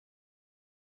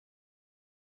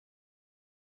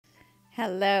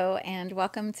Hello, and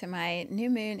welcome to my new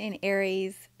moon in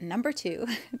Aries number 2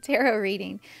 tarot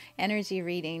reading, energy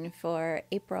reading for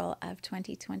April of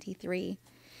 2023.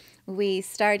 We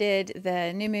started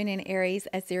the new moon in Aries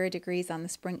at 0 degrees on the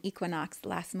spring equinox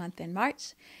last month in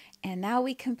March, and now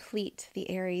we complete the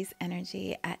Aries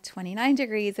energy at 29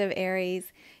 degrees of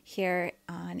Aries here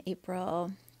on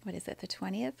April, the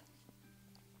 20th?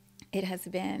 It has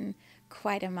been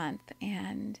quite a month,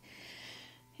 and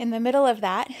in the middle of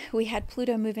that, we had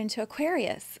Pluto move into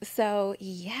Aquarius. So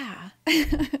yeah.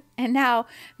 And now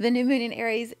the new moon in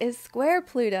Aries is square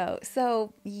Pluto.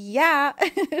 So yeah.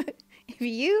 If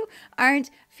you aren't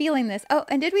feeling this. Oh,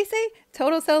 and did we say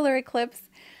total solar eclipse?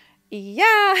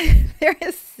 Yeah. There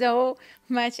is so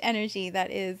much energy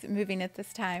that is moving at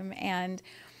this time. And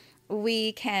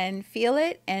we can feel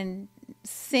it and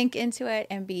sink into it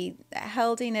and be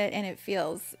held in it. And it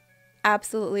feels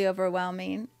absolutely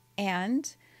overwhelming.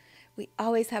 And we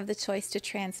always have the choice to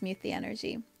transmute the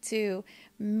energy, to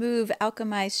move,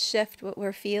 alchemize, shift what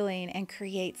we're feeling, and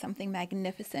create something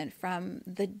magnificent from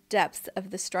the depths of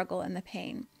the struggle and the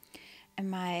pain. And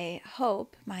my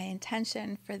hope, my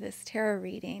intention for this tarot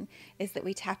reading is that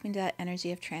we tap into that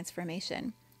energy of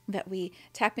transformation, that we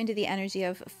tap into the energy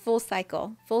of full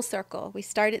cycle, full circle. We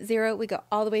start at 0, we go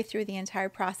all the way through the entire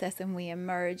process, and we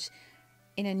emerge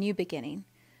in a new beginning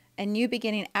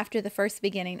after the first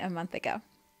beginning a month ago.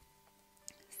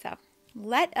 So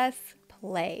let us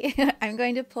play. I'm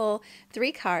going to pull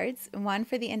 3 cards, one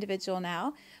for the individual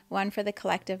now, one for the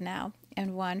collective now,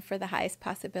 and one for the highest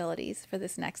possibilities for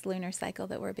this next lunar cycle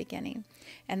that we're beginning.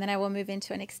 And then I will move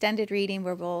into an extended reading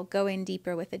where we'll go in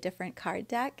deeper with a different card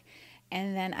deck.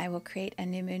 And then I will create a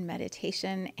new moon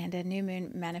meditation and a new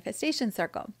moon manifestation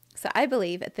circle. So I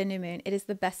believe at the new moon, it is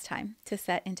the best time to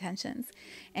set intentions.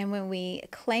 And when we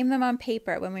claim them on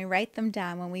paper, when we write them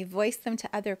down, when we voice them to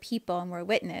other people and we're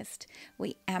witnessed,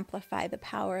 we amplify the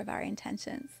power of our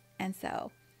intentions. And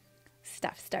so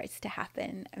stuff starts to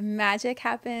happen. Magic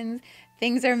happens,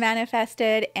 things are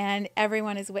manifested, and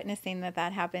everyone is witnessing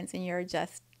that happens, and you're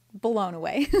just blown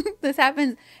away. This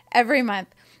happens every month.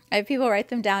 I have people write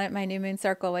them down at my new moon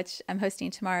circle, which I'm hosting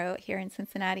tomorrow here in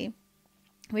Cincinnati.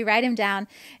 We write them down,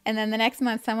 and then the next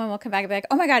month someone will come back and be like,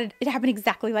 oh my God, it happened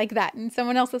exactly like that. And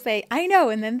someone else will say, I know,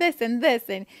 and then this and this.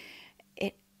 And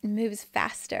it moves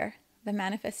faster. The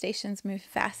manifestations move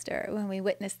faster when we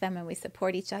witness them and we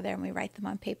support each other and we write them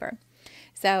on paper.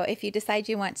 So if you decide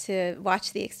you want to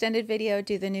watch the extended video,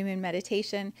 do the new moon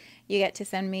meditation, you get to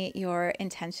send me your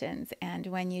intentions. And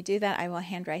when you do that, I will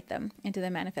handwrite them into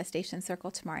the manifestation circle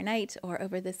tomorrow night or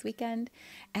over this weekend.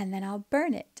 And then I'll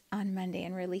burn it on Monday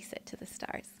and release it to the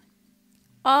stars.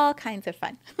 All kinds of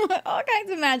fun, all kinds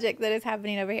of magic that is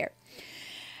happening over here.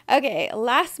 Okay,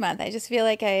 last month, I just feel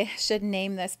like I should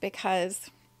name this because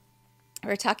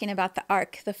we're talking about the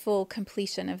arc, the full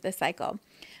completion of the cycle.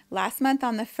 Last month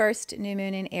on the first new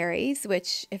moon in Aries,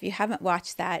 which if you haven't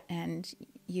watched that and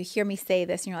you hear me say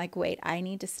this and you're like, wait, I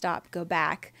need to stop, go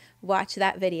back, watch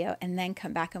that video, and then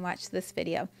come back and watch this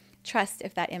video. Trust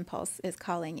if that impulse is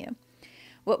calling you.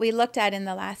 What we looked at in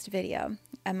the last video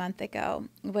a month ago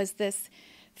was this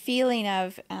feeling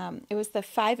of, it was the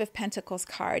 5 of Pentacles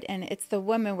card, and it's the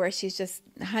woman where she's just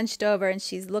hunched over and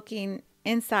she's looking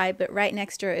inside, but right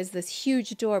next to her is this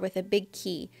huge door with a big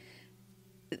key.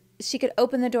 She could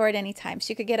open the door at any time.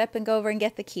 She could get up and go over and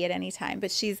get the key at any time, but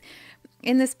she's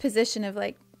in this position of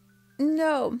like,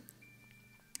 no.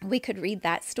 We could read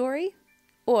that story,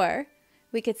 or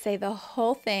we could say the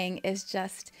whole thing is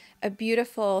just a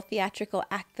beautiful theatrical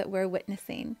act that we're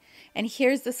witnessing. And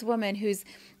here's this woman who's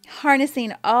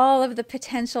harnessing all of the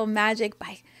potential magic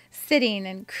by sitting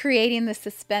and creating the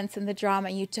suspense and the drama.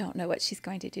 You don't know what she's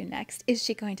going to do next. Is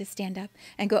she going to stand up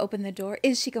and go open the door?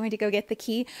 Is she going to go get the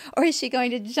key? Or is she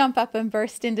going to jump up and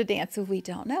burst into dance? We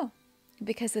don't know,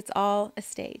 because it's all a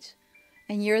stage.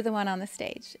 And you're the one on the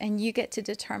stage, and you get to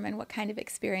determine what kind of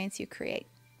experience you create.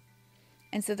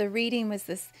 And so the reading was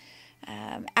this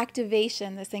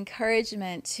activation, this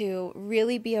encouragement to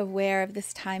really be aware of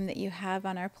this time that you have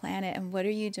on our planet, and what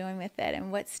are you doing with it,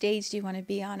 and what stage do you want to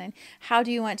be on, and how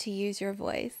do you want to use your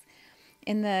voice.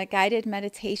 In the guided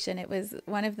meditation, it was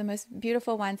one of the most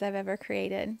beautiful ones I've ever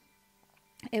created.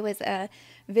 It was a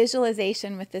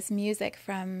visualization with this music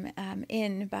from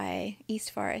In by East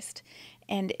Forest,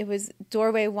 and it was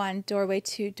doorway 1, doorway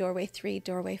 2, doorway 3,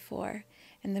 doorway 4.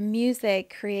 And the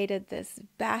music created this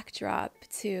backdrop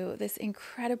to this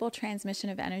incredible transmission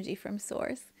of energy from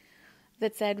Source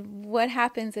that said, what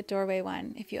happens at doorway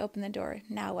 1? If you open the door,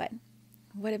 now what?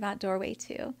 What about doorway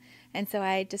 2? And so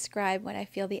I describe what I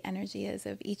feel the energy is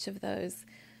of each of those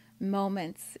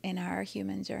moments in our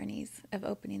human journeys of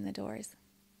opening the doors.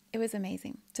 It was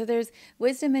amazing. So there's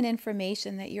wisdom and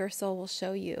information that your soul will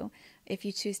show you if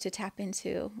you choose to tap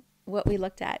into what we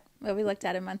looked at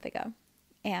a month ago.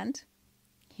 And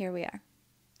here we are,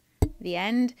 the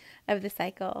end of the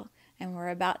cycle, and we're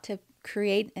about to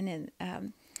create and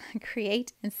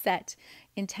set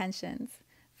intentions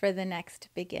for the next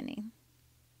beginning.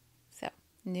 So,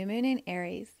 new moon in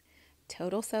Aries,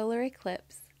 total solar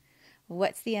eclipse.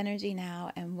 What's the energy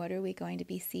now, and what are we going to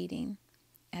be seeding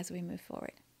as we move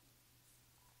forward?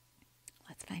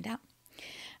 Let's find out.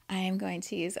 I am going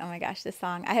to use, oh my gosh, this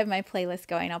song. I have my playlist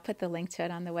going. I'll put the link to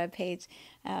it on the webpage.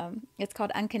 It's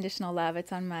called Unconditional Love.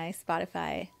 It's on my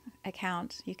Spotify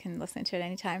account. You can listen to it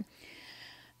anytime.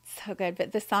 So good.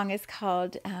 But the song is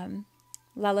called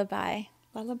Lullaby.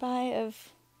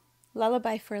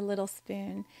 Lullaby for a Little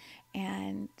Spoon.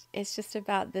 And it's just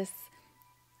about this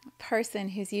person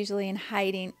who's usually in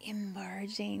hiding,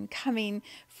 emerging, coming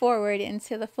forward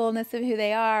into the fullness of who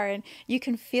they are, and you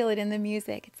can feel it in the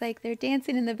music. It's like they're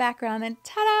dancing in the background, and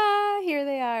ta-da, here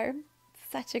they are.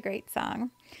 Such a great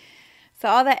song. So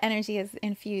all that energy is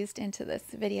infused into this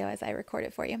video as I record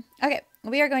it for you. Okay,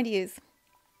 we are going to use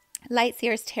Light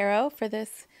Seers Tarot for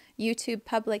this YouTube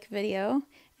public video,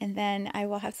 and then I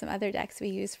will have some other decks we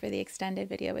use for the extended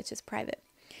video, which is private.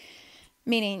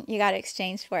 Meaning you got to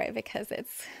exchange for it because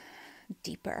it's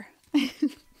deeper,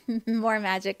 more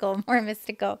magical, more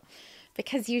mystical,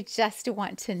 because you just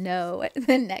want to know what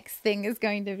the next thing is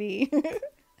going to be.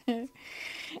 All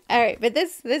right, but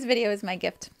this video is my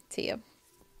gift to you.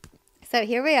 So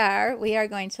here we are. We are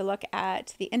going to look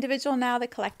at the individual now, the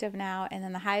collective now, and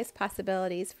then the highest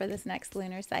possibilities for this next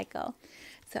lunar cycle.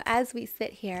 So as we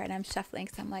sit here and I'm shuffling,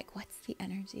 because I'm like, what's the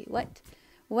energy?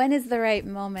 When is the right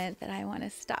moment that I want to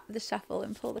stop the shuffle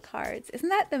and pull the cards? Isn't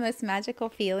that the most magical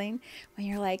feeling when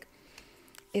you're like,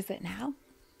 is it now?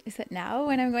 Is it now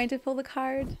when I'm going to pull the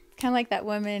card? Kind of like that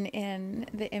woman in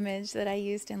the image that I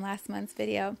used in last month's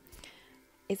video.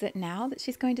 Is it now that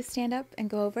she's going to stand up and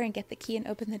go over and get the key and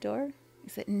open the door?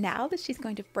 Is it now that she's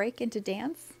going to break into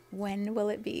dance? When will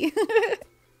it be?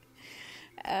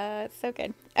 So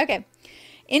good. Okay.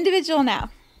 Individual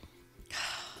now.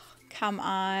 Come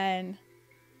on.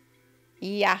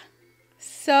 Yeah,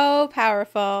 so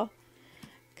powerful.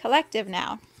 Collective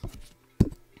now.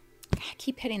 I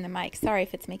keep hitting the mic. Sorry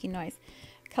if it's making noise.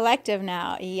 Collective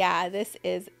now. Yeah, this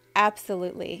is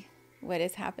absolutely what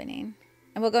is happening.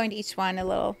 And we'll go into each one a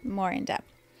little more in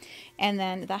depth. And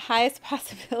then the highest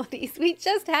possibilities. We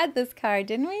just had this card,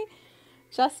 didn't we?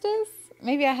 Justice?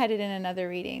 Maybe I had it in another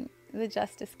reading. The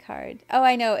Justice card. Oh,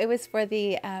 I know. It was for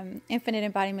the Infinite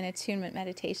Embodiment Attunement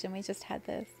meditation. We just had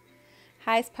this.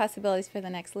 Highest possibilities for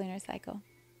the next lunar cycle.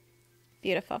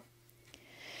 Beautiful.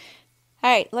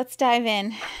 All right, let's dive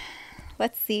in.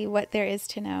 Let's see what there is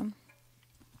to know.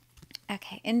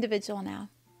 Okay, individual now.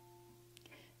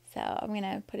 So I'm going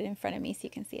to put it in front of me so you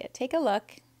can see it. Take a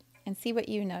look and see what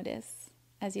you notice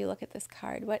as you look at this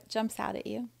card. What jumps out at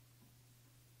you?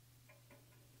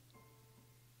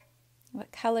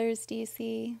 What colors do you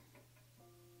see?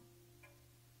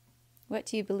 What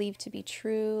do you believe to be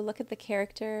true? Look at the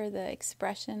character, the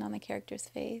expression on the character's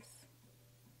face.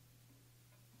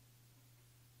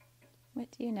 What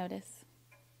do you notice?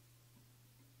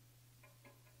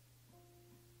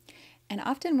 And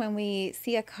often when we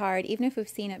see a card, even if we've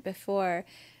seen it before,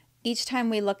 each time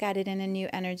we look at it in a new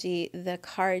energy, the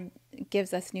card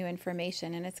gives us new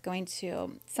information, and it's going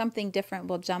to, something different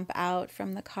will jump out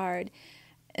from the card.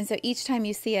 And so each time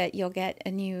you see it, you'll get a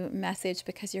new message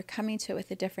because you're coming to it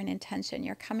with a different intention.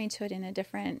 You're coming to it in a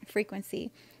different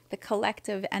frequency. The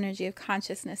collective energy of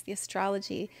consciousness, the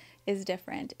astrology, is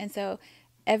different. And so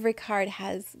every card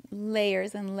has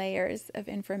layers and layers of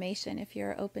information if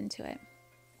you're open to it.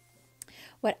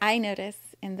 What I notice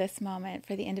in this moment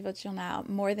for the individual now,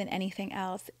 more than anything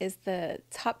else, is the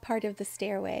top part of the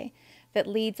stairway that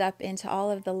leads up into all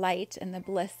of the light and the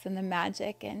bliss and the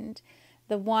magic, and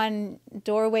the one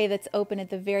doorway that's open at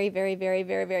the very, very, very,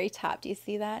 very, very top. Do you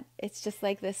see that? It's just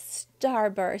like this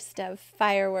starburst of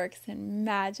fireworks and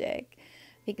magic.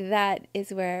 Like that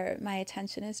is where my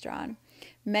attention is drawn.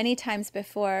 Many times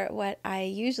before, what I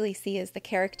usually see is the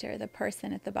character, the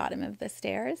person at the bottom of the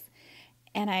stairs.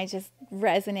 And I just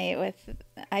resonate with,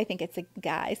 I think it's a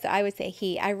guy, so I would say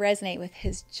he. I resonate with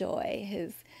his joy,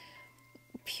 his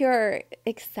pure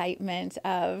excitement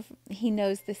of, he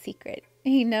knows the secret.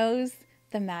 He knows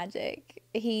the magic.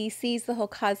 He sees the whole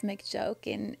cosmic joke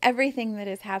in everything that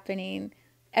is happening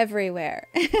everywhere.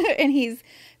 And he's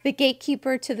the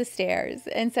gatekeeper to the stairs.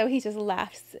 And so he just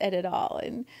laughs at it all.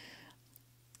 And,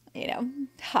 you know,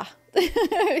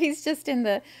 He's just in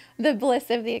the bliss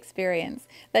of the experience.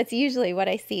 That's usually what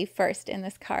I see first in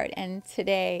this card. And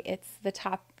today it's the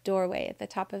top doorway at the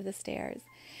top of the stairs.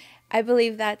 I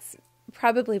believe that's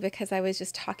probably because I was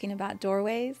just talking about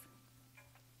doorways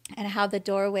and how the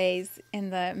doorways in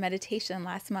the meditation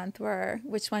last month were,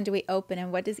 which one do we open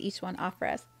and what does each one offer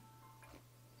us?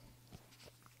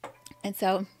 And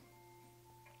so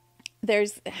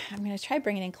I'm going to try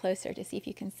bringing it in closer to see if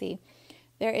you can see.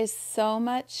 There is so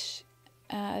much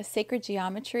sacred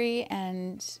geometry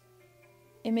and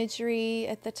imagery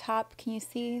at the top. Can you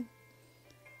see?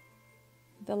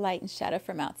 The light and shadow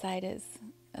from outside is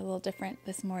a little different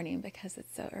this morning because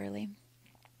it's so early.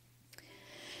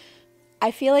 I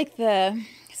feel like the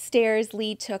stairs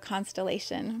lead to a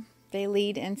constellation. They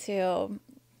lead into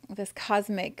this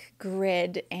cosmic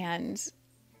grid, and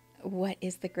what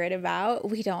is the grid about?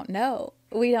 We don't know.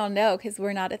 We don't know because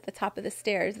we're not at the top of the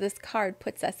stairs. This card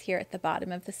puts us here at the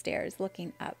bottom of the stairs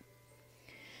looking up.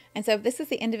 And so this is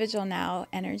the individual now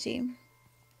energy.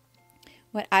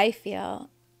 What I feel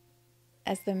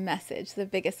as the message, the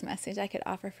biggest message I could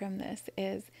offer from this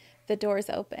is the door's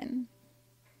open.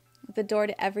 The door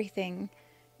to everything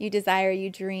you desire, you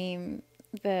dream.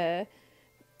 The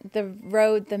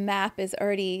road, the map is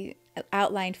already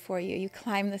outlined for you. You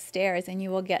climb the stairs and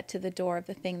you will get to the door of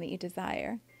the thing that you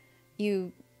desire.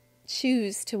 You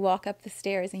choose to walk up the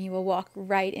stairs and you will walk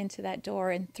right into that door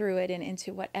and through it and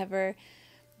into whatever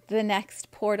the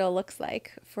next portal looks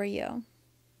like for you.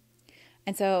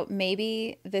 And so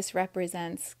maybe this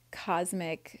represents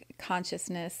cosmic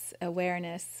consciousness,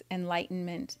 awareness,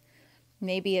 enlightenment.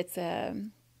 Maybe it's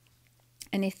an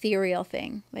ethereal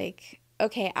thing. Like,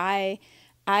 okay, I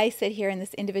sit here in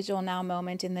this individual now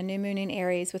moment in the new moon in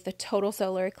Aries with the total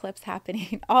solar eclipse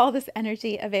happening, all this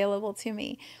energy available to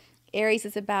me. Aries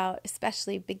is about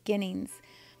especially beginnings,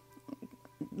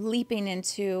 leaping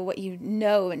into what you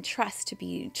know and trust to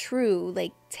be true,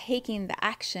 like taking the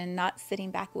action, not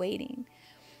sitting back waiting.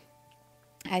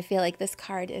 I feel like this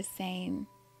card is saying,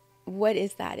 what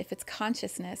is that? If it's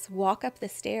consciousness, walk up the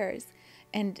stairs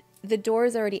and the door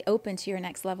is already open to your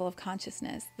next level of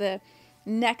consciousness. The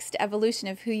next evolution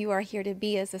of who you are here to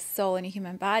be as a soul in a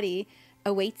human body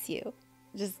awaits you.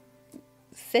 Just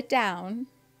sit down,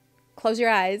 close your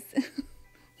eyes,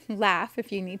 laugh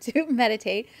if you need to,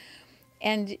 meditate,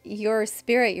 and your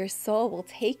spirit, your soul will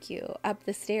take you up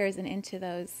the stairs and into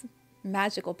those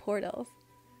magical portals.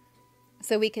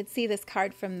 So we could see this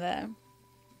card from the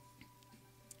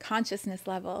consciousness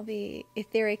level, the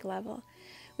etheric level.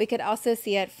 We could also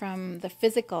see it from the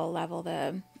physical level,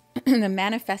 the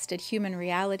manifested human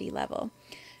reality level.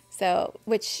 So,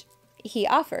 which he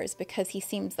offers because he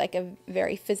seems like a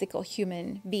very physical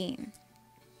human being.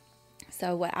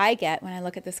 So what I get when I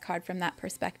look at this card from that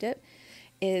perspective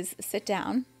is sit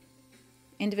down,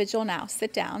 individual now,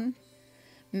 sit down,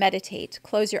 meditate,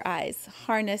 close your eyes,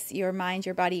 harness your mind,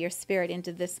 your body, your spirit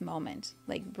into this moment.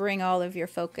 Like bring all of your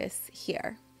focus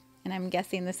here. And I'm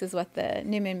guessing this is what the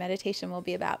new moon meditation will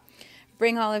be about.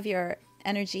 Bring all of your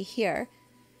energy here.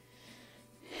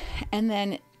 And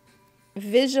then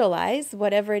visualize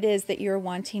whatever it is that you're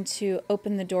wanting to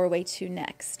open the doorway to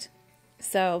next.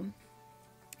 So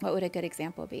what would a good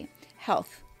example be?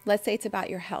 Health. Let's say it's about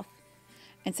your health.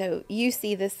 And so you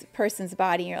see this person's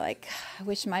body and you're like, I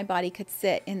wish my body could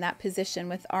sit in that position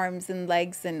with arms and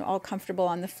legs and all comfortable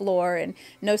on the floor and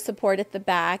no support at the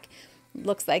back.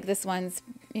 Looks like this one's,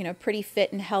 pretty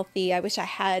fit and healthy. I wish I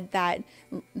had that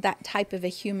type of a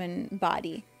human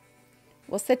body.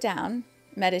 Well, sit down,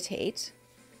 meditate,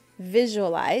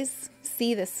 visualize,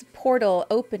 see this portal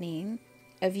opening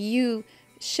of you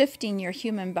shifting your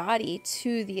human body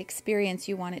to the experience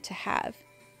you want it to have.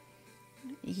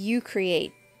 You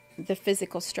create the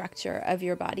physical structure of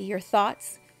your body, your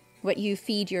thoughts, what you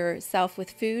feed yourself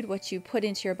with food, what you put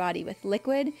into your body with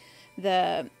liquid,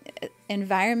 the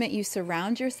environment you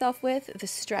surround yourself with, the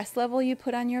stress level you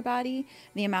put on your body,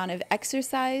 the amount of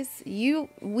exercise.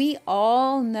 We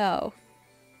all know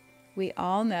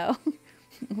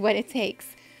what it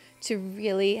takes to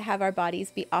really have our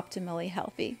bodies be optimally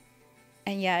healthy.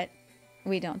 And yet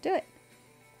we don't do it.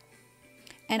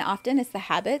 And often it's the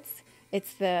habits,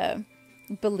 it's the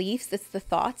beliefs, it's the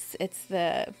thoughts, it's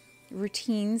the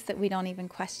routines that we don't even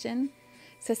question.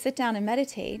 So sit down and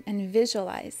meditate and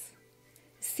visualize.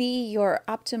 See your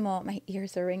optimal, my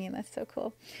ears are ringing, that's so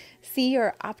cool. See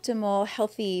your optimal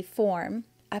healthy form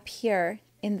up here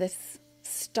in this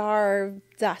star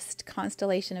dust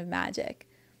constellation of magic.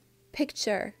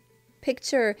 Picture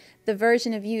the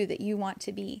version of you that you want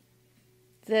to be.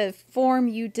 The form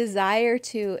you desire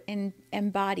to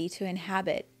embody, to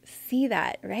inhabit. See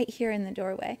that right here in the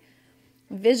doorway.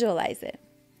 Visualize it.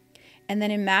 And then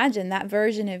imagine that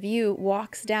version of you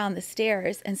walks down the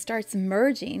stairs and starts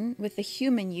merging with the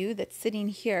human you that's sitting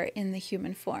here in the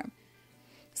human form.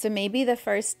 So maybe the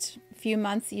first few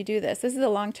months you do this. This is a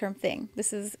long-term thing.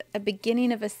 This is a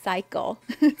beginning of a cycle.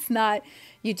 It's not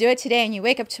you do it today and you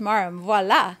wake up tomorrow and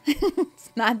voila.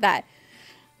 It's not that.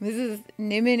 This is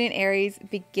new moon in Aries,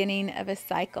 beginning of a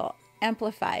cycle,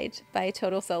 amplified by a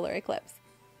total solar eclipse.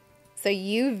 So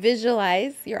you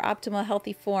visualize your optimal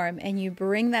healthy form and you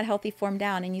bring that healthy form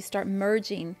down and you start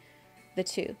merging the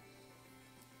two.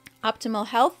 Optimal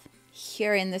health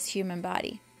here in this human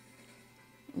body.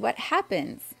 What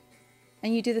happens?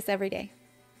 And you do this every day,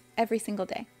 every single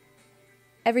day,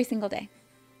 every single day.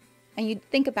 And you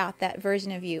think about that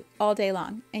version of you all day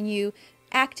long and you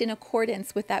act in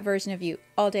accordance with that version of you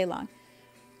all day long.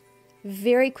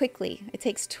 Very quickly, it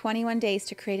takes 21 days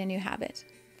to create a new habit.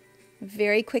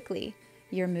 Very quickly,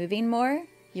 you're moving more,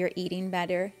 you're eating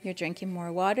better, you're drinking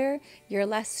more water, you're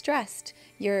less stressed,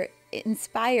 you're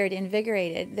inspired,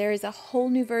 invigorated. There is a whole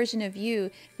new version of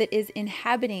you that is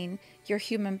inhabiting your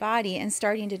human body and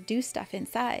starting to do stuff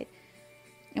inside.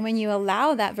 And when you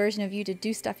allow that version of you to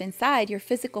do stuff inside, your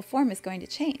physical form is going to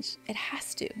change. It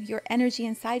has to. Your energy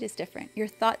inside is different. Your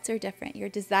thoughts are different. Your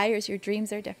desires, your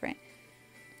dreams are different.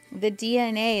 The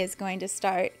DNA is going to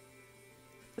start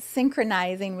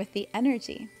synchronizing with the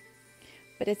energy.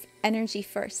 But it's energy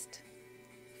first,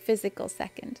 physical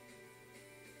second.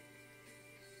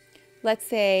 Let's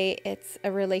say it's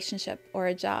a relationship or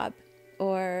a job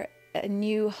or a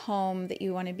new home that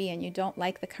you want to be in. You don't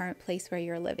like the current place where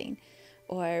you're living,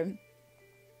 or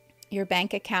your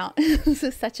bank account. This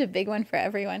is such a big one for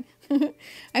everyone.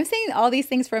 I'm saying all these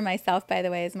things for myself, by the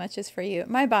way, as much as for you.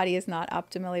 My body is not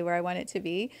optimally where I want it to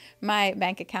be. My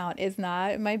bank account is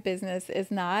not. My business is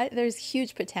not. There's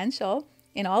huge potential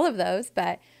in all of those,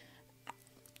 but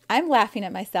I'm laughing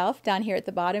at myself down here at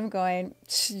the bottom going,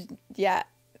 yeah,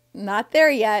 not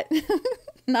there yet.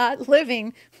 Not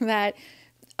living that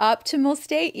optimal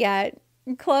state yet.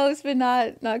 Close, but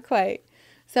not quite.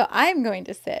 So I'm going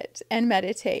to sit and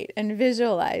meditate and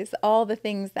visualize all the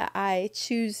things that I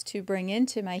choose to bring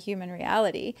into my human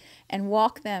reality and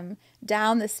walk them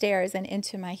down the stairs and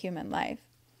into my human life.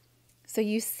 So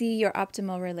you see your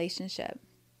optimal relationship.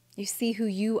 You see who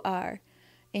you are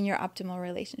in your optimal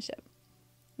relationship.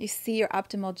 You see your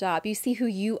optimal job. You see who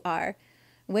you are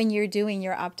when you're doing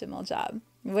your optimal job.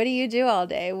 What do you do all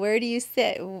day? Where do you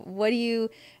sit? What do you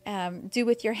do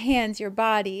with your hands, your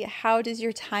body? How does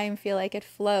your time feel like it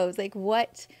flows? Like,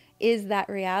 what is that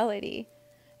reality?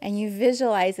 And you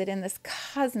visualize it in this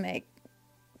cosmic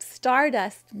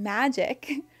stardust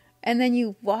magic. And then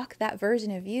you walk that version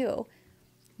of you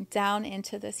down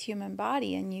into this human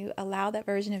body and you allow that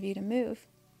version of you to move.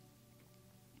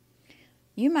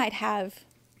 You might have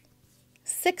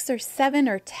 6 or 7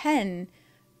 or 10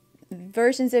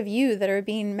 versions of you that are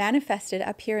being manifested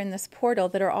up here in this portal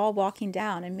that are all walking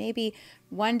down. And maybe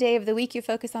one day of the week you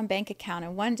focus on bank account,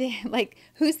 and one day, like,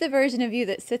 who's the version of you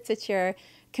that sits at your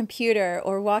computer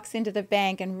or walks into the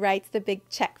bank and writes the big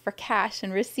check for cash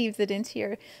and receives it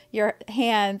into your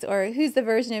hands? Or who's the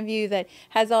version of you that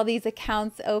has all these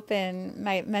accounts open?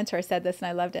 My mentor said this and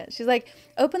I loved it. She's like,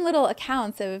 open little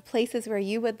accounts of places where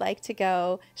you would like to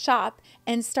go shop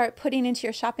and start putting into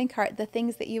your shopping cart the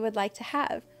things that you would like to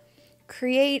have.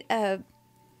 Create a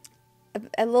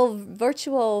little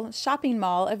virtual shopping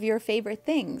mall of your favorite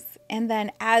things. And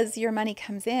then as your money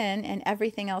comes in and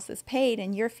everything else is paid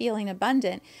and you're feeling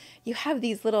abundant, you have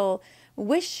these little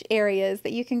wish areas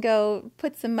that you can go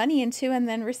put some money into and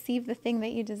then receive the thing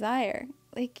that you desire.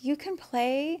 Like, you can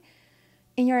play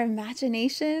in your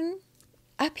imagination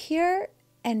up here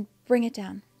and bring it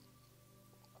down.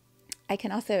 I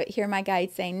can also hear my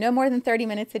guide saying no more than 30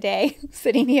 minutes a day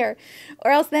sitting here,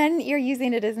 or else then you're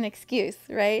using it as an excuse,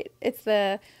 right? It's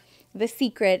the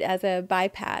secret as a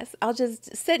bypass. I'll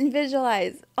just sit and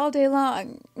visualize all day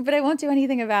long, but I won't do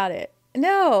anything about it.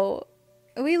 No,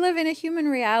 we live in a human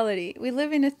reality. We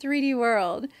live in a 3D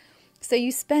world. So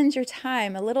you spend your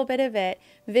time, a little bit of it,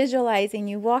 visualizing,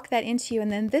 you walk that into you,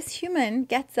 and then this human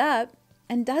gets up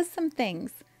and does some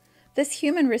things. This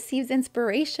human receives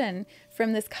inspiration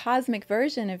from this cosmic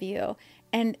version of you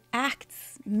and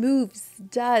acts, moves,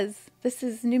 does. This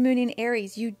is new moon in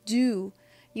Aries. You do.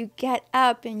 You get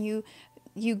up and you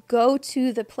go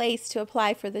to the place to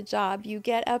apply for the job. You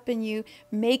get up and you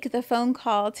make the phone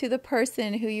call to the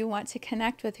person who you want to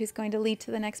connect with, who's going to lead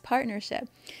to the next partnership.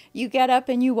 You get up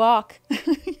and you walk.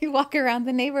 You walk around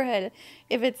the neighborhood.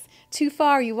 If it's too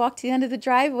far, you walk to the end of the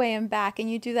driveway and back,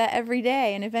 and you do that every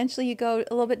day. And eventually you go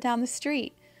a little bit down the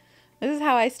street. This is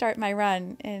how I start my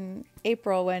run in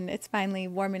April, when it's finally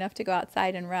warm enough to go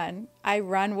outside and run, I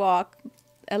run, walk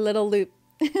a little loop,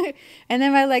 and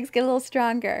then my legs get a little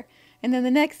stronger. And then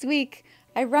the next week,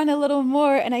 I run a little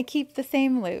more and I keep the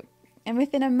same loop. And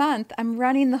within a month, I'm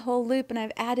running the whole loop and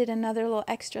I've added another little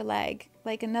extra leg,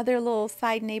 like another little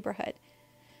side neighborhood.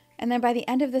 And then by the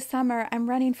end of the summer, I'm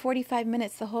running 45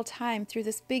 minutes the whole time through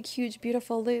this big, huge,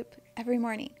 beautiful loop every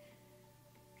morning.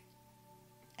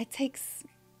 It takes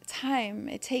time.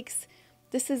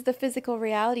 This is the physical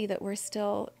reality that we're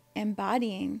still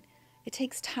embodying. It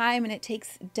takes time and it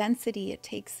takes density. It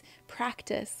takes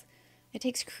practice. It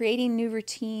takes creating new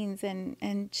routines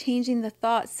and changing the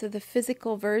thoughts so the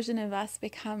physical version of us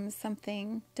becomes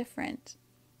something different,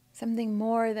 something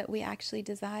more that we actually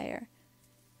desire.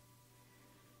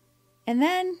 And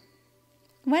then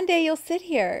one day you'll sit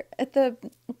here at the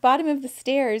bottom of the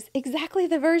stairs, exactly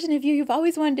the version of you you've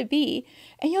always wanted to be,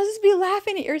 and you'll just be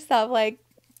laughing at yourself like,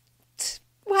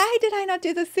 why did I not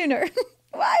do this sooner?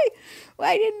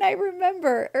 Why didn't I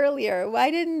remember earlier?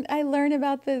 Why didn't I learn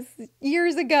about this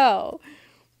years ago?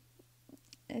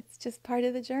 It's just part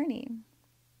of the journey.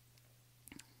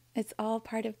 It's all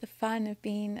part of the fun of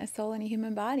being a soul in a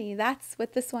human body. That's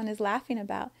what this one is laughing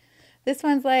about. This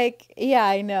one's like, yeah,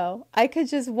 I know. I could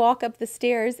just walk up the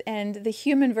stairs and the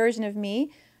human version of me,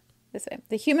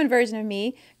 the human version of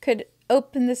me could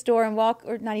open this door and walk,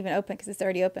 or not even open because it's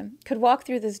already open, could walk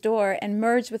through this door and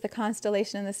merge with the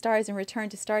constellation and the stars and return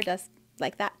to stardust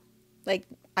like that. Like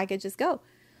I could just go.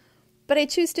 But I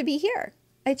choose to be here.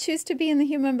 I choose to be in the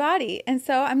human body. And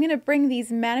so I'm going to bring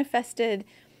these manifested,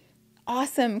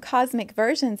 awesome cosmic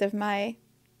versions of my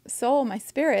soul, my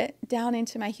spirit, down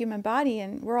into my human body.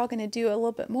 And we're all going to do a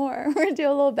little bit more. We're going to do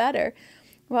a little better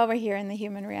while we're here in the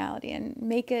human reality and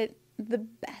make it the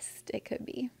best it could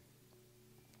be.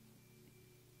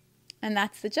 And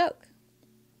that's the joke.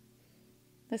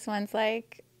 This one's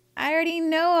like, I already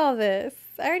know all this.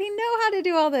 I already know how to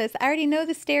do all this. I already know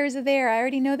the stairs are there. I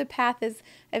already know the path is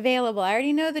available. I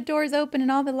already know the door's open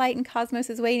and all the light and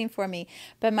cosmos is waiting for me.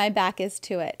 But my back is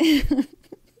to it.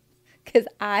 Because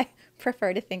I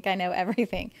prefer to think I know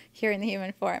everything here in the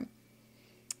human form.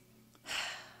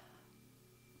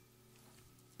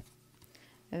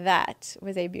 That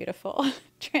was a beautiful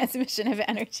transmission of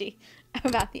energy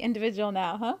about the individual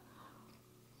now, huh?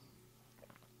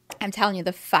 I'm telling you,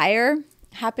 the fire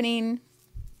happening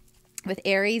with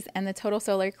Aries and the total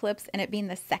solar eclipse and it being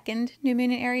the second new moon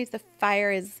in Aries, the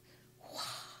fire is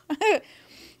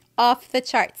off the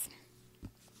charts.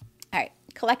 All right,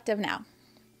 collective now.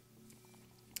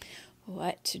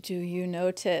 What do you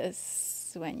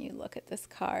notice when you look at this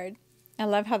card? I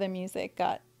love how the music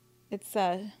got, it's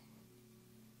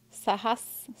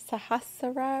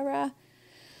Sahasrara.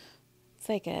 It's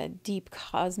like a deep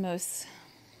cosmos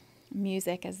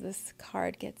music as this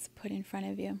card gets put in front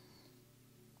of you.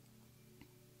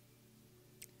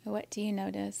 What do you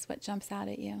notice? What jumps out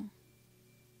at you?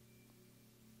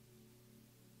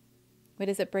 What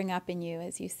does it bring up in you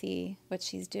as you see what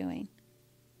she's doing?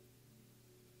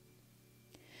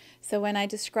 So when I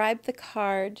described the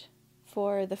card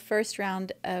for the first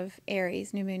round of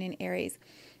Aries, new moon in Aries,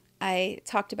 I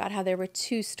talked about how there were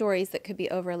two stories that could be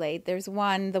overlaid. There's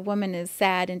one, the woman is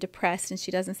sad and depressed and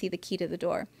she doesn't see the key to the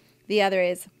door. The other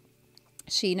is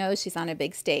she knows she's on a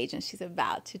big stage and she's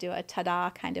about to do a ta-da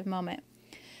kind of moment.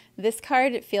 This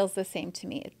card, it feels the same to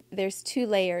me. There's two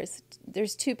layers.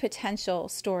 There's two potential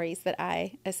stories that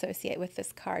I associate with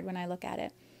this card when I look at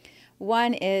it.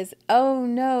 One is, oh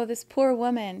no, this poor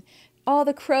woman. All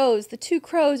the crows, the two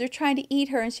crows are trying to eat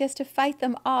her and she has to fight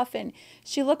them off and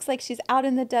she looks like she's out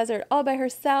in the desert all by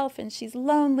herself and she's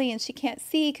lonely and she can't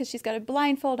see because she's got a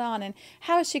blindfold on and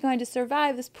how is she going to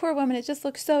survive? This poor woman, it just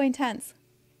looks so intense.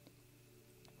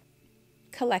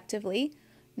 Collectively,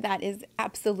 that is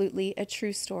absolutely a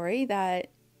true story that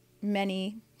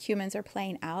many humans are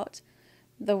playing out.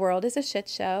 The world is a shit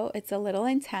show. It's a little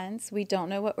intense. We don't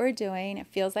know what we're doing. It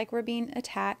feels like we're being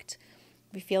attacked.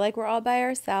 We feel like we're all by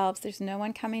ourselves. There's no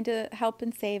one coming to help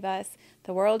and save us.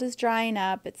 The world is drying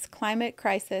up. It's climate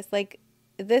crisis. Like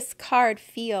this card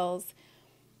feels,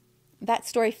 that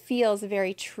story feels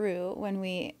very true when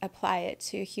we apply it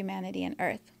to humanity and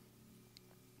Earth.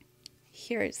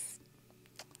 Here's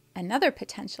another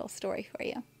potential story for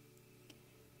you.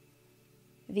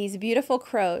 These beautiful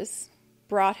crows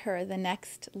brought her the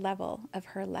next level of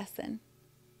her lesson.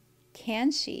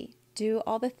 Can she do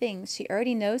all the things she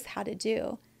already knows how to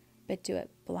do, but do it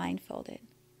blindfolded?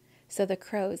 So the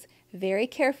crows very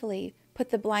carefully put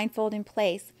the blindfold in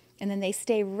place, and then they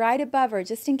stay right above her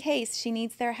just in case she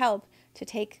needs their help to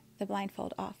take the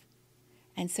blindfold off.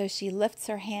 And so she lifts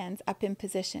her hands up in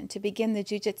position to begin the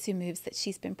jujitsu moves that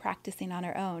she's been practicing on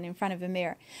her own in front of a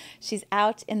mirror. She's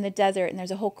out in the desert, and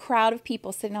there's a whole crowd of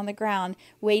people sitting on the ground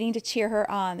waiting to cheer her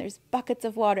on. There's buckets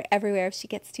of water everywhere if she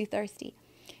gets too thirsty.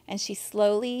 And she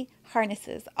slowly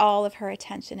harnesses all of her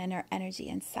attention and her energy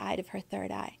inside of her third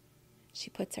eye.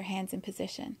 She puts her hands in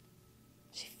position.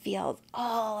 She feels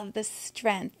all of the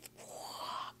strength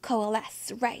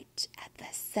coalesce right at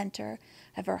the center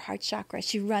of her heart chakra.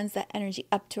 She runs that energy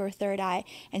up to her third eye,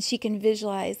 and she can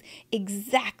visualize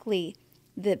exactly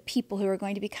the people who are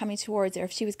going to be coming towards her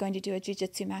if she was going to do a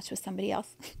jiu-jitsu match with somebody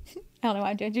else. I don't know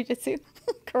why I'm doing jiu-jitsu,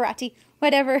 karate,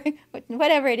 whatever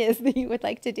it is that you would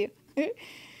like to do.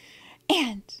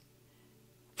 And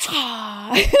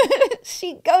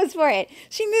she goes for it.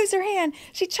 She moves her hand.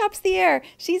 She chops the air.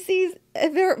 She sees a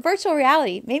virtual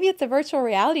reality. Maybe it's a virtual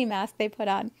reality mask they put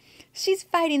on. She's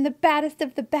fighting the baddest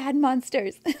of the bad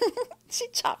monsters. She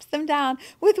chops them down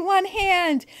with one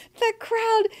hand. The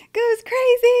crowd goes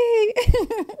crazy.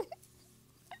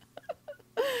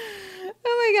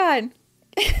 Oh my God.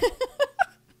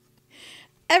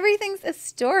 Everything's a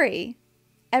story.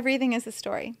 Everything is a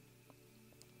story.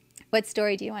 What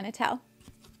story do you want to tell?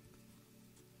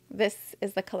 This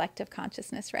is the collective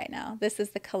consciousness right now. This is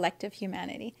the collective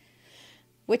humanity.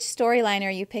 Which storyline are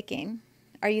you picking?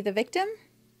 Are you the victim?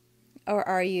 Or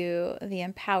are you the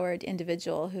empowered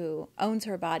individual who owns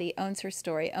her body, owns her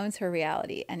story, owns her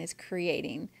reality, and is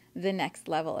creating the next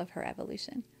level of her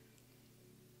evolution?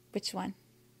 Which one?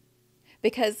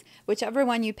 Because whichever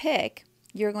one you pick,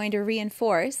 you're going to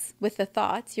reinforce with the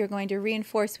thoughts, you're going to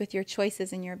reinforce with your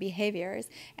choices and your behaviors,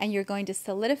 and you're going to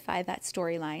solidify that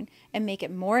storyline and make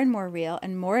it more and more real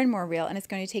and more real, and it's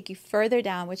going to take you further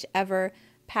down whichever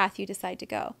path you decide to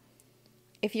go.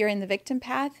 If you're in the victim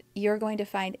path, you're going to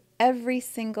find every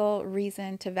single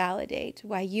reason to validate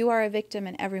why you are a victim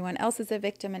and everyone else is a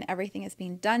victim and everything is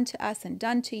being done to us and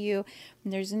done to you.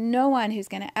 And there's no one who's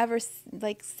going to ever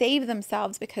save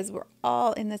themselves because we're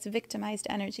all in this victimized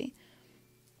energy.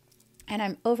 And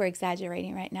I'm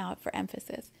over-exaggerating right now for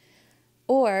emphasis.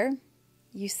 Or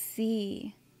you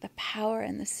see the power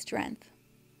and the strength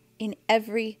in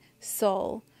every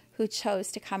soul who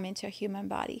chose to come into a human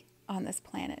body on this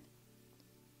planet.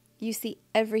 You see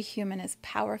every human as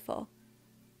powerful,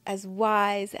 as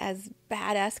wise, as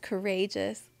badass,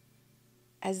 courageous,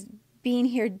 as being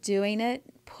here doing it,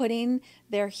 putting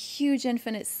their huge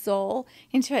infinite soul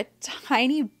into a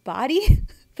tiny body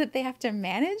that they have to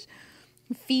manage,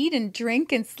 feed and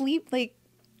drink and sleep. Like,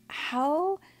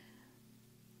 how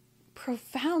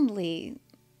profoundly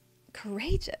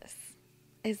courageous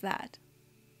is that?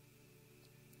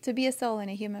 To be a soul in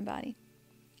a human body.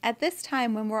 At this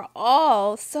time when we're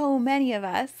all, so many of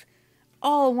us,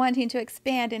 all wanting to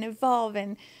expand and evolve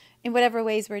in whatever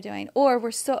ways we're doing. Or we're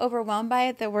so overwhelmed by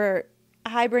it that we're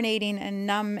hibernating and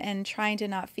numb and trying to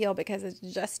not feel because it's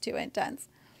just too intense.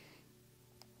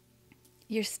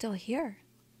 You're still here.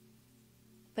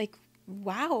 Like,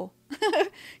 wow,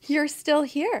 you're still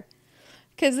here.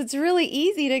 Because it's really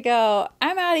easy to go,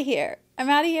 I'm out of here. I'm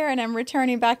out of here and I'm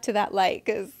returning back to that light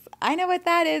because I know what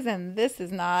that is, and this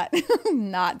is not,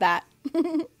 not that.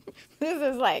 This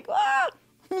is like, wow,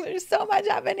 there's so much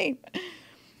happening.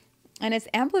 And it's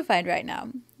amplified right now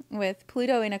with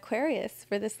Pluto in Aquarius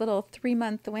for this little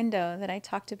 3-month window that I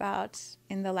talked about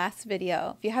in the last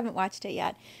video. If you haven't watched it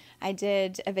yet, I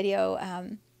did a video,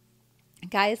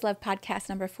 Gaia's Love podcast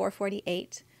number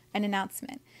 448, an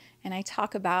announcement. And I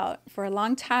talk about, for a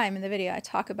long time in the video, I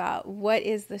talk about what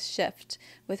is the shift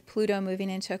with Pluto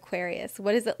moving into Aquarius.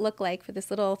 What does it look like for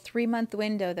this little 3-month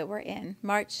window that we're in?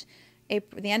 March,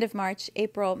 April, the end of March,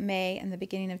 April, May, and the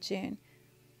beginning of June.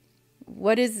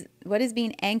 What is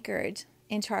being anchored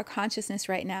into our consciousness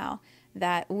right now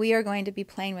that we are going to be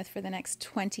playing with for the next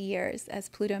 20 years as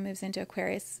Pluto moves into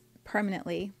Aquarius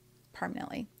permanently,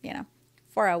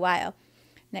 for a while,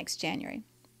 next January.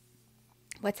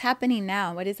 What's happening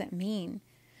now? What does it mean?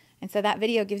 And so that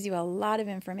video gives you a lot of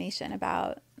information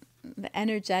about the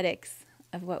energetics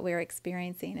of what we're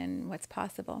experiencing and what's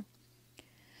possible.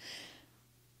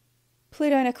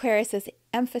 Pluto in Aquarius is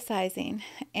emphasizing,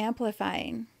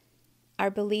 amplifying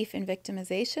our belief in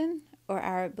victimization or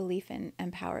our belief in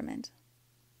empowerment.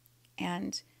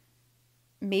 And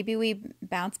maybe we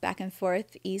bounce back and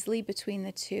forth easily between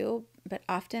the two, but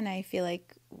often I feel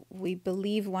like we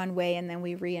believe one way and then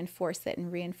we reinforce it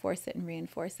and reinforce it and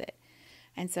reinforce it.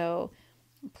 And so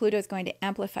Pluto is going to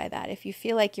amplify that. If you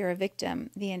feel like you're a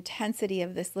victim, the intensity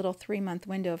of this little 3-month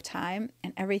window of time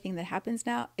and everything that happens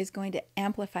now is going to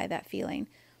amplify that feeling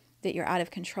that you're out of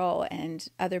control and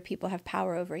other people have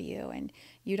power over you and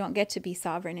you don't get to be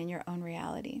sovereign in your own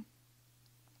reality.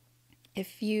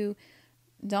 If you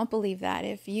don't believe that,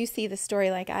 if you see the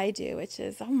story like I do, which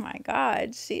is, oh my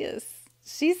God, she's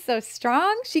so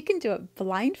strong. She can do it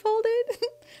blindfolded.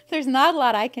 There's not a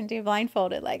lot I can do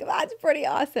blindfolded. Like, that's pretty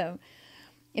awesome.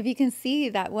 If you can see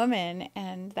that woman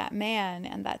and that man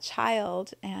and that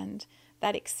child and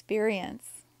that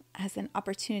experience as an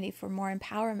opportunity for more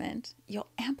empowerment, you'll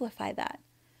amplify that.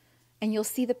 And you'll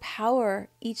see the power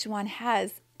each one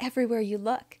has everywhere you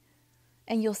look.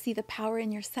 And you'll see the power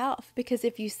in yourself, because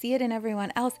if you see it in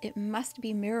everyone else, it must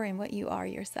be mirroring what you are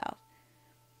yourself.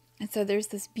 And so there's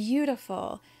this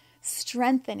beautiful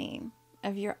strengthening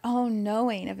of your own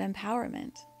knowing of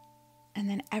empowerment. And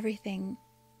then everything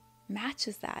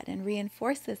matches that and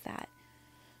reinforces that.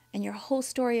 And your whole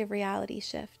story of reality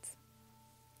shifts.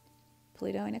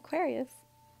 Pluto in Aquarius.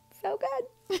 So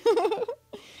good.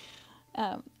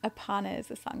 Apana is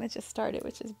the song that just started,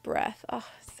 which is breath. Oh,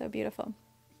 so beautiful.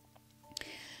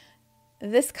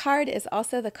 This card is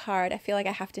also the card, I feel like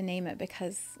I have to name it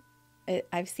because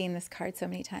I've seen this card so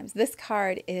many times. This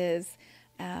card is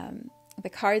the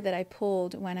card that I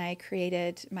pulled when I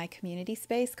created my community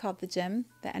space called the gym,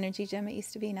 the energy gym it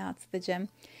used to be. Now it's the gym.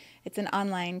 It's an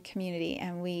online community,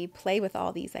 and we play with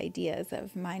all these ideas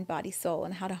of mind, body, soul,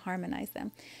 and how to harmonize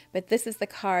them. But this is the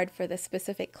card for the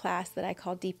specific class that I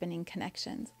call Deepening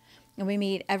Connections. And we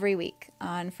meet every week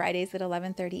on Fridays at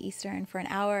 11:30 Eastern for an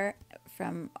hour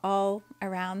from all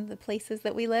around the places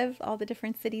that we live, all the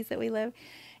different cities that we live.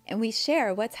 And we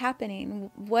share what's happening.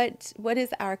 What is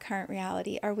our current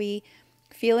reality? Are we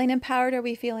feeling empowered? Are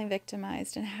we feeling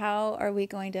victimized? And how are we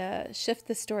going to shift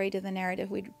the story to the narrative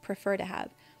we'd prefer to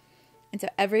have? And so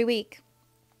every week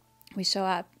we show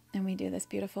up and we do this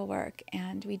beautiful work,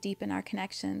 and we deepen our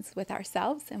connections with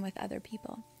ourselves and with other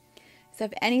people. So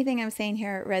if anything I'm saying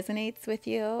here resonates with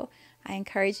you, I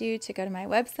encourage you to go to my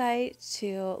website,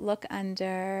 to look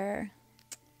under,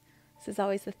 this is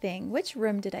always the thing, which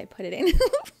room did I put it in?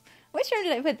 Which room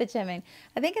did I put the gym in?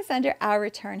 I think it's under Our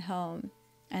Return Home,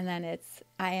 and then it's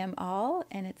I Am All,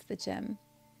 and it's the gym.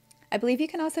 I believe you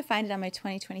can also find it on my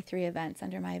 2023 events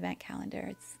under my event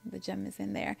calendar. The gym is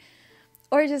in there.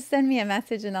 Or just send me a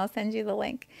message and I'll send you the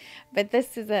link. But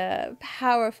this is a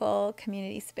powerful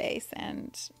community space,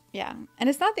 and yeah. And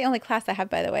it's not the only class I have,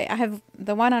 by the way. I have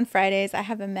the one on Fridays. I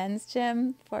have a men's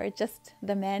gym for just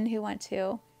the men who want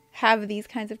to have these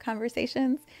kinds of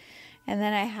conversations. And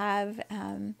then I have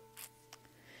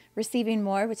Receiving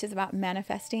More, which is about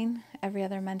manifesting, every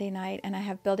other Monday night. And I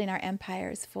have Building Our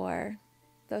Empires for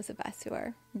those of us who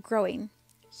are growing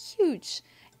huge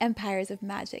empires of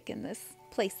magic in this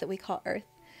place that we call Earth.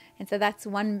 And so that's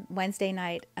one Wednesday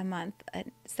night a month at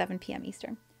 7 p.m.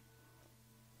 Eastern.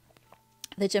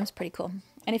 The gym's pretty cool.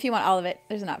 And if you want all of it,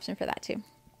 there's an option for that too.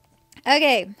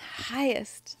 Okay,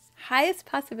 highest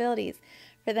possibilities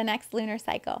for the next lunar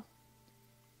cycle.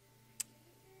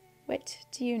 What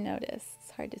do you notice?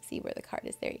 It's hard to see where the card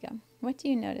is. There you go. What do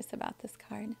you notice about this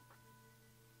card?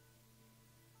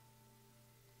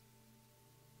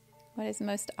 What is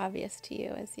most obvious to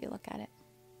you as you look at it?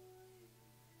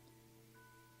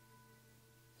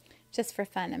 Just for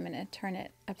fun, I'm going to turn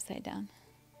it upside down.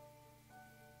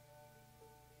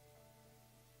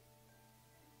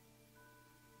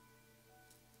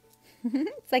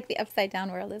 It's like the upside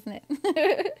down world, isn't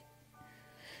it?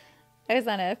 I was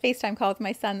on a FaceTime call with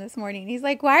my son this morning. He's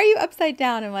like, why are you upside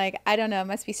down? I'm like, I don't know. It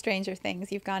must be Stranger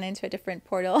Things. You've gone into a different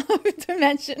portal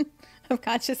dimension of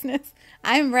consciousness.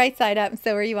 I'm right side up, and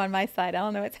so are you on my side. I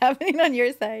don't know what's happening on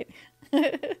your side.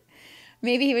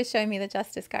 Maybe he was showing me the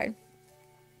Justice card.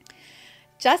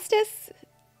 Justice,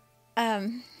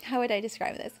 how would I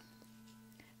describe this?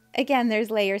 Again, there's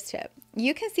layers to it.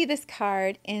 You can see this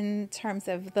card in terms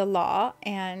of the law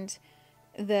and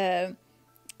the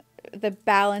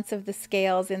balance of the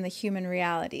scales in the human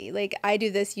reality. Like, I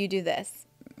do this, you do this.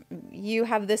 You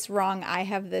have this wrong, I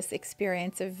have this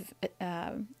experience of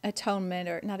atonement,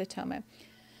 or not atonement.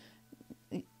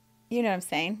 You know what I'm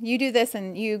saying? You do this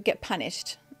and you get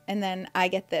punished, and then I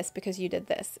get this because you did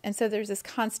this. And so there's this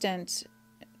constant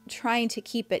trying to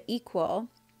keep it equal.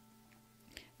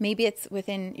 Maybe it's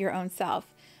within your own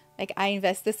self. Like, I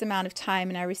invest this amount of time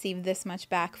and I receive this much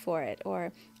back for it.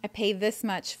 Or I pay this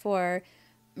much for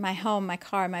my home, my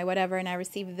car, my whatever, and I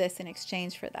receive this in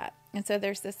exchange for that. And so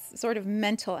there's this sort of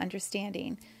mental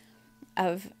understanding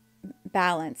of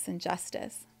balance and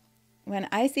justice. When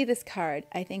I see this card,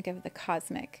 I think of the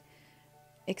cosmic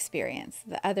experience,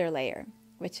 the other layer,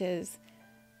 which is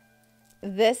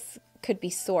this could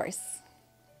be source.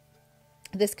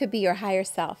 This could be your higher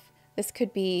self. This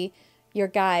could be your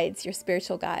guides, your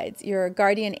spiritual guides, your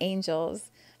guardian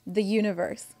angels, the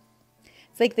universe.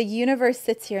 It's like the universe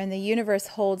sits here and the universe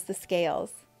holds the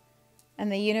scales.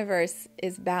 And the universe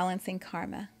is balancing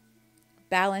karma,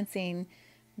 balancing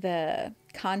the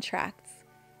contracts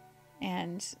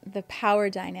and the power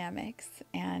dynamics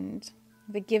and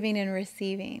the giving and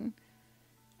receiving.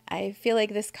 I feel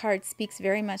like this card speaks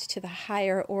very much to the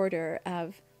higher order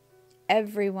of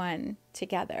everyone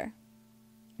together,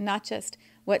 not just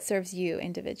what serves you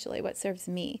individually, what serves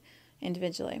me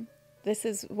individually. This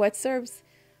is what serves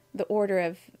the order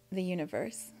of the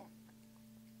universe,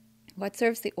 what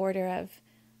serves the order of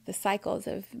the cycles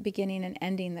of beginning and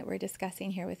ending that we're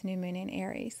discussing here with New Moon in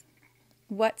Aries.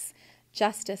 What's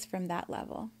justice from that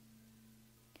level?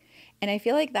 And I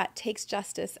feel like that takes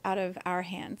justice out of our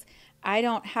hands. I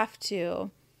don't have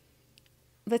to,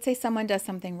 let's say someone does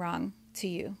something wrong to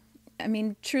you. I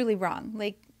mean, truly wrong.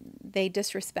 Like they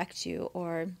disrespect you,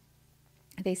 or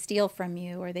they steal from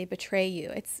you, or they betray you.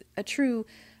 It's a true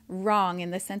wrong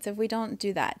in the sense of we don't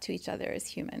do that to each other as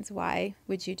humans. Why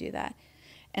would you do that?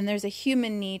 And there's a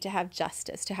human need to have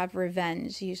justice, to have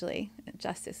revenge. Usually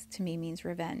justice to me means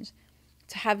revenge.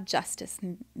 To have justice,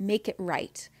 make it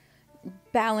right,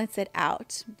 balance it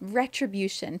out,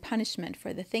 retribution, punishment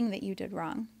for the thing that you did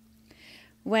wrong.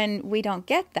 When we don't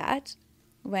get that,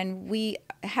 when we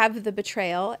have the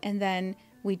betrayal and then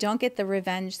we don't get the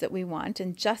revenge that we want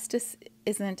and justice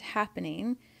isn't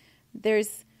happening,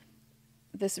 there's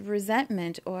this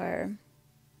resentment, or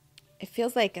it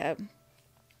feels like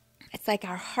it's like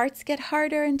our hearts get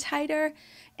harder and tighter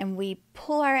and we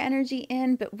pull our energy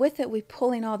in, but with it we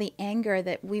pull in all the anger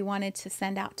that we wanted to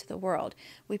send out to the world.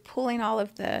 We pull in all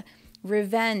of the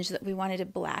revenge that we wanted to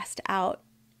blast out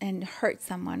and hurt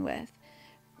someone with.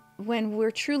 When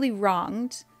we're truly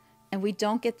wronged and we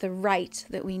don't get the right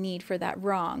that we need for that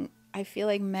wrong, I feel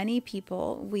like many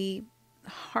people, we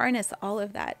harness all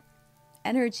of that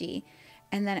energy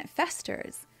and then it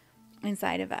festers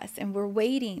inside of us, and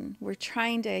we're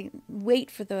trying to wait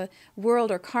for the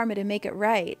world or karma to make it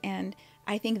right. And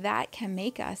I think that can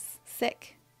make us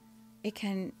sick. It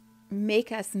can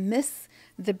make us miss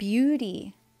the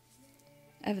beauty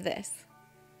of this.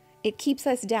 It keeps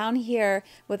us down here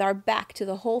with our back to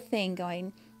the whole thing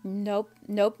going, nope,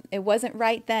 it wasn't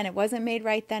right then, it wasn't made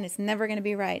right then, it's never going to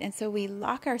be right. And so we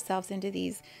lock ourselves into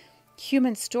these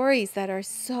human stories that are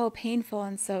so painful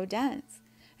and so dense,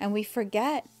 and we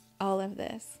forget all of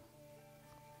this.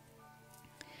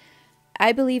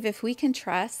 I believe if we can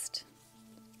trust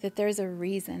that there's a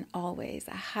reason always,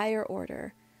 a higher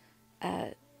order,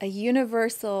 a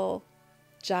universal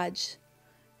judge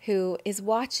who is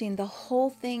watching the whole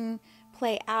thing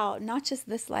play out, not just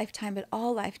this lifetime, but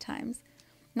all lifetimes.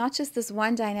 Not just this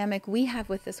one dynamic we have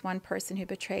with this one person who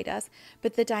betrayed us,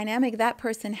 but the dynamic that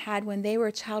person had when they were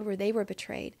a child where they were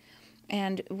betrayed.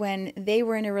 And when they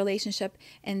were in a relationship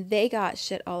and they got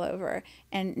shit all over,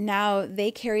 and now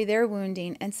they carry their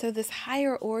wounding. And so this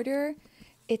higher order,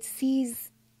 it sees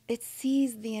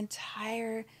the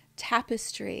entire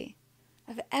tapestry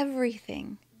of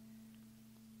everything.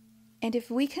 And if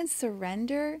we can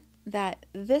surrender that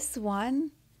this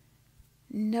one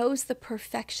knows the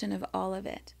perfection of all of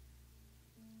it,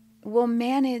 will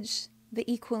manage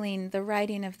the equaling, the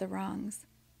righting of the wrongs,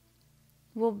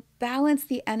 will balance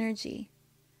the energy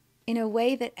in a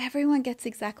way that everyone gets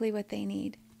exactly what they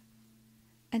need.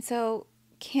 And so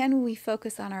can we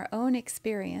focus on our own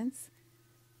experience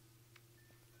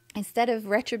instead of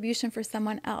retribution for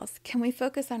someone else? Can we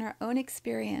focus on our own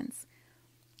experience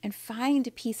and find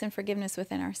peace and forgiveness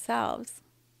within ourselves,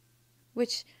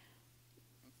 which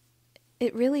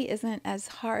it really isn't as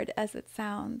hard as it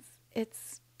sounds.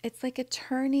 It's like a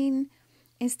turning,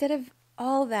 instead of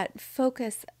all that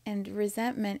focus and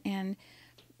resentment and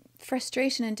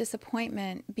frustration and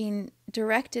disappointment being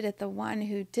directed at the one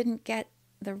who didn't get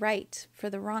the right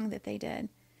for the wrong that they did.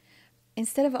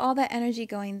 Instead of all that energy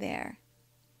going there,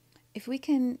 if we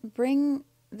can bring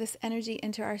this energy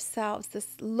into ourselves,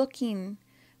 this looking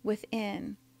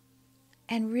within,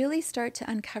 and really start to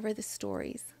uncover the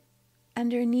stories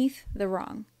underneath the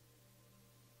wrong.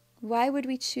 Why would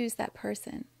we choose that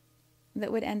person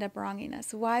that would end up wronging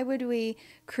us? Why would we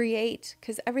create,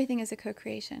 because everything is a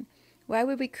co-creation, why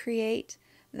would we create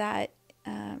that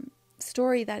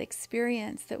story, that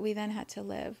experience that we then had to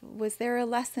live? Was there a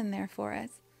lesson there for us?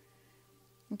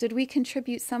 Did we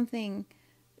contribute something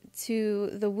to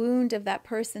the wound of that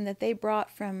person that they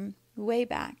brought from way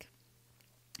back?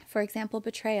 For example,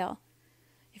 betrayal.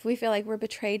 If we feel like we're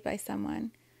betrayed by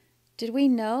someone, did we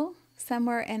know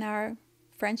somewhere in our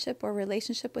friendship or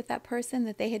relationship with that person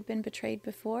that they had been betrayed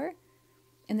before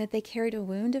and that they carried a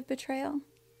wound of betrayal?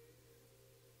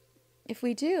 If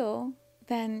we do,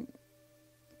 then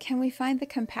can we find the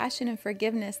compassion and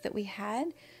forgiveness that we had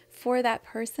for that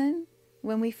person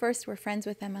when we first were friends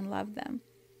with them and loved them?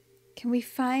 Can we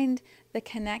find the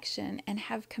connection and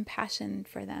have compassion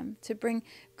for them to bring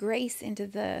grace into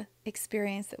the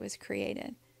experience that was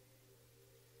created?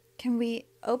 Can we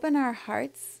open our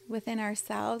hearts within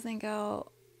ourselves and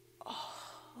go, oh,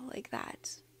 like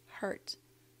that hurt.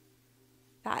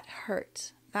 That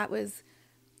hurt. That was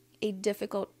a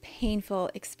difficult,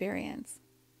 painful experience.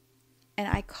 And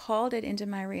I called it into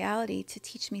my reality to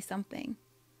teach me something.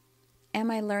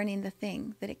 Am I learning the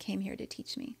thing that it came here to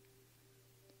teach me?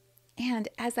 And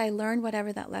as I learn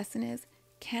whatever that lesson is,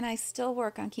 can I still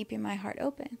work on keeping my heart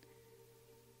open?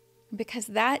 Because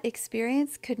that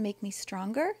experience could make me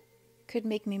stronger, could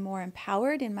make me more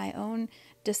empowered in my own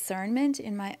discernment,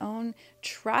 in my own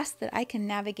trust that I can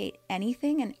navigate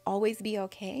anything and always be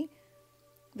okay,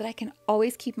 that I can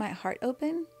always keep my heart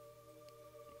open.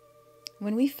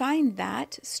 When we find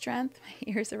that strength,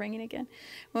 my ears are ringing again.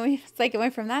 It's like it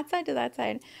went from that side to that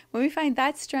side. When we find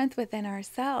that strength within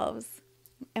ourselves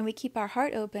and we keep our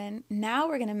heart open, now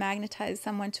we're going to magnetize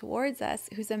someone towards us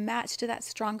who's a match to that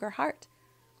stronger heart,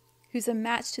 who's a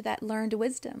match to that learned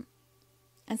wisdom.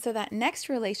 And so that next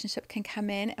relationship can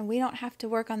come in and we don't have to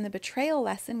work on the betrayal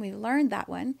lesson. We've learned that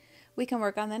one. We can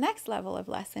work on the next level of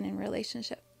lesson in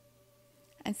relationship.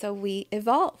 And so we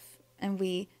evolve. And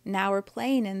we now are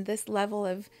playing in this level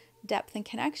of depth and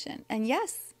connection. And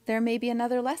yes, there may be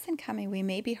another lesson coming. We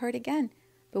may be hurt again,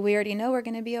 but we already know we're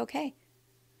going to be okay.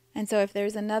 And so if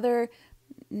there's another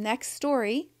next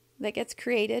story that gets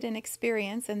created and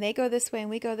experienced, and they go this way and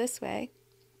we go this way,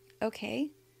 okay,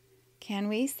 can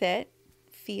we sit,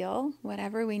 feel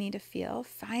whatever we need to feel,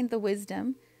 find the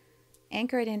wisdom,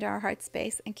 anchor it into our heart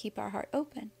space, and keep our heart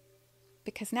open?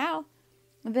 Because now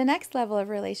the next level of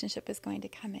relationship is going to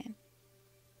come in.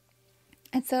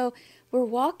 And so we're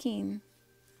walking,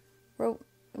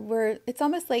 it's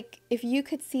almost like if you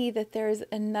could see that there's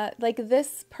enough, like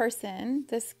this person,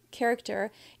 this character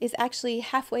is actually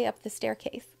halfway up the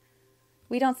staircase.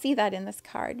 We don't see that in this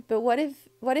card, but what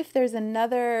if there's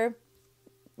another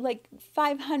like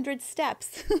 500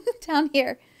 steps down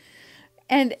here?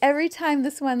 And every time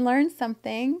this one learns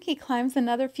something, he climbs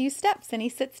another few steps and he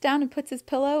sits down and puts his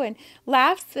pillow and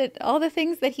laughs at all the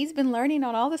things that he's been learning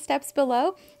on all the steps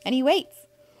below, and he waits.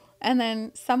 And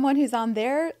then someone who's on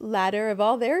their ladder of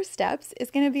all their steps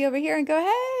is going to be over here and go,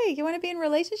 hey, you want to be in a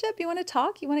relationship? You want to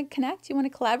talk? You want to connect? You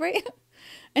want to collaborate?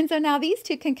 And so now these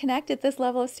two can connect at this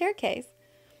level of staircase.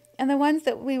 And the ones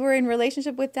that we were in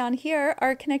relationship with down here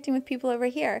are connecting with people over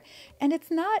here. And it's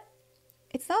not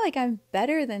like I'm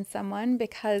better than someone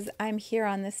because I'm here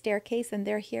on the staircase and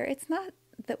they're here. It's not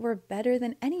that we're better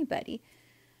than anybody.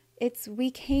 It's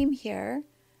we came here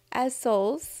as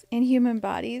souls in human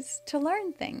bodies to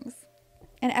learn things.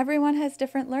 And everyone has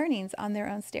different learnings on their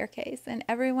own staircase. And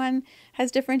everyone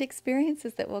has different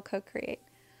experiences that we'll co-create.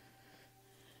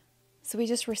 So we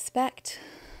just respect.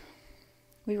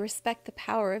 We respect the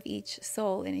power of each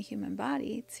soul in a human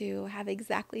body to have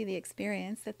exactly the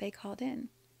experience that they called in.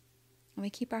 And we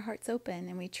keep our hearts open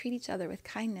and we treat each other with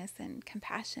kindness and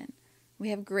compassion. We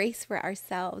have grace for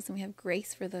ourselves and we have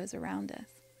grace for those around us.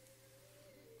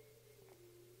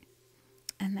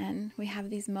 And then we have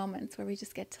these moments where we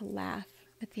just get to laugh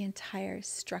at the entire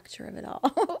structure of it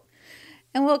all.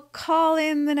 And we'll call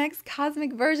in the next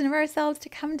cosmic version of ourselves to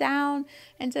come down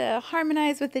and to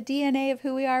harmonize with the DNA of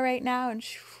who we are right now and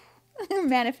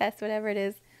manifest whatever it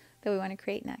is that we want to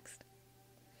create next.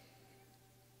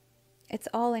 It's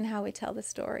all in how we tell the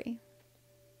story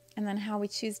and then how we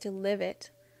choose to live it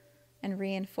and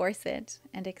reinforce it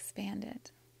and expand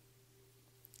it.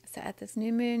 So at this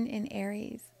new moon in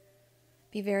Aries,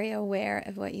 be very aware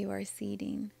of what you are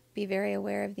seeding. Be very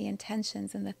aware of the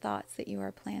intentions and the thoughts that you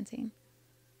are planting.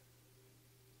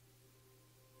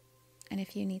 And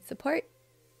if you need support,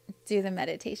 do the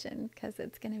meditation because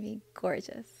it's going to be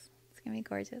gorgeous. It's going to be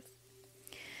gorgeous.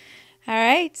 All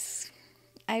right.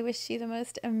 I wish you the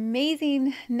most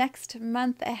amazing next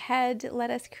month ahead. Let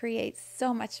us create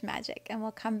so much magic, and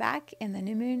we'll come back in the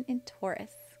new moon in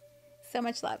Taurus. So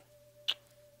much love.